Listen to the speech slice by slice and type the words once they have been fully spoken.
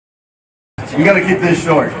We got to keep this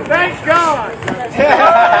short. Thank God.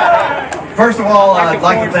 First of all, I'd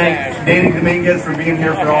like to thank Danny Dominguez for being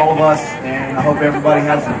here for all of us, and I hope everybody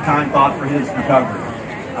has a kind thought for his recovery.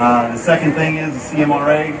 The second thing is the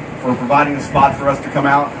CMRA for providing a spot for us to come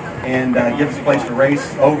out and give us a place to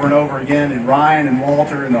race over and over again. And Ryan and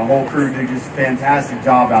Walter and the whole crew do just a fantastic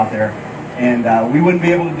job out there. And we wouldn't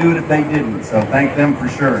be able to do it if they didn't, so thank them for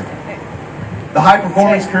sure. The High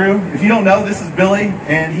Performance Crew, if you don't know, this is Billy,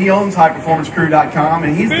 and he owns highperformancecrew.com,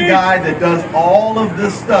 and he's the guy that does all of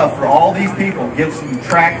this stuff for all these people. Gives them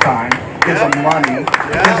track time, gives them money,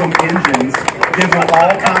 gives them engines, gives them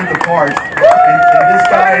all kinds of parts. And this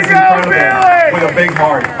guy is incredible with a big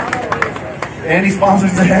heart. And he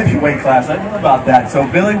sponsors the heavyweight class. I know about that. So,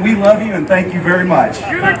 Billy, we love you and thank you very much.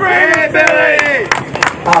 You're the greatest, Billy!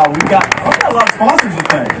 We've got a lot of sponsors to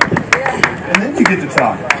thank. And then you get to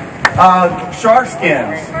talk. Shark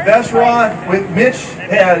Skins. Vesra, with Mitch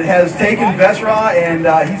has taken Vesra, and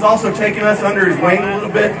he's also taken us under his wing a little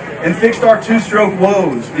bit and fixed our two-stroke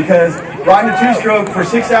woes, because riding a two-stroke for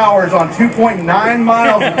 6 hours on 2.9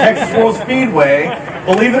 miles of Texas World Speedway,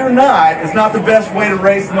 believe it or not, is not the best way to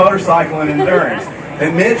race motorcycle and endurance.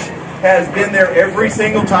 And Mitch has been there every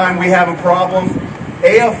single time we have a problem.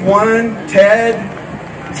 AF1, Ted,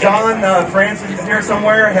 John Francis is here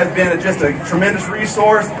somewhere, has been just a tremendous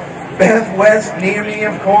resource. Beth West, Neami,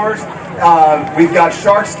 of course. We've got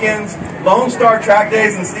Shark Skins, Lone Star Track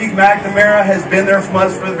Days, and Steve McNamara has been there from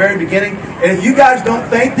us from the very beginning. And if you guys don't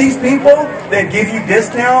thank these people that give you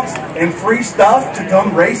discounts and free stuff to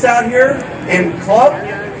come race out here in club,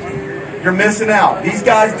 you're missing out. These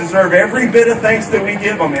guys deserve every bit of thanks that we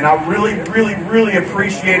give them, and I really, really, really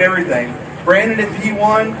appreciate everything. Brandon at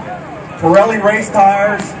P1, Pirelli Race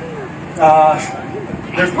Tires.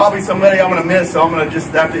 There's probably somebody I'm going to miss, so I'm going to just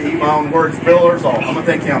have to eat my own words. Bill Erzal, I'm going to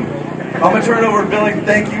thank him. I'm going to turn it over to Billy.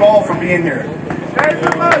 Thank you all for being here. I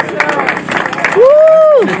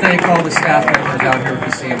want to thank all the staff members out here at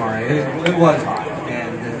the CMRA. It was hot,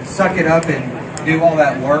 and suck it up and do all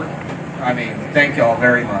that work. I mean, thank y'all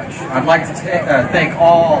very much. I'd like to thank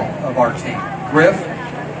all of our team. Griff,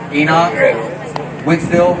 Enoch,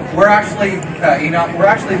 Whitfield. We're actually Enoch. We're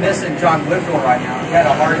actually missing John Whitfield right now. He had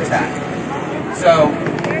a heart attack. So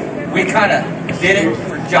we kind of did it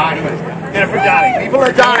for Johnny. Did it for Johnny. People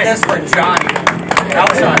are dying. Did this for Johnny.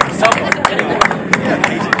 Outside. Someone. Anyway.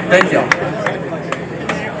 Thank you.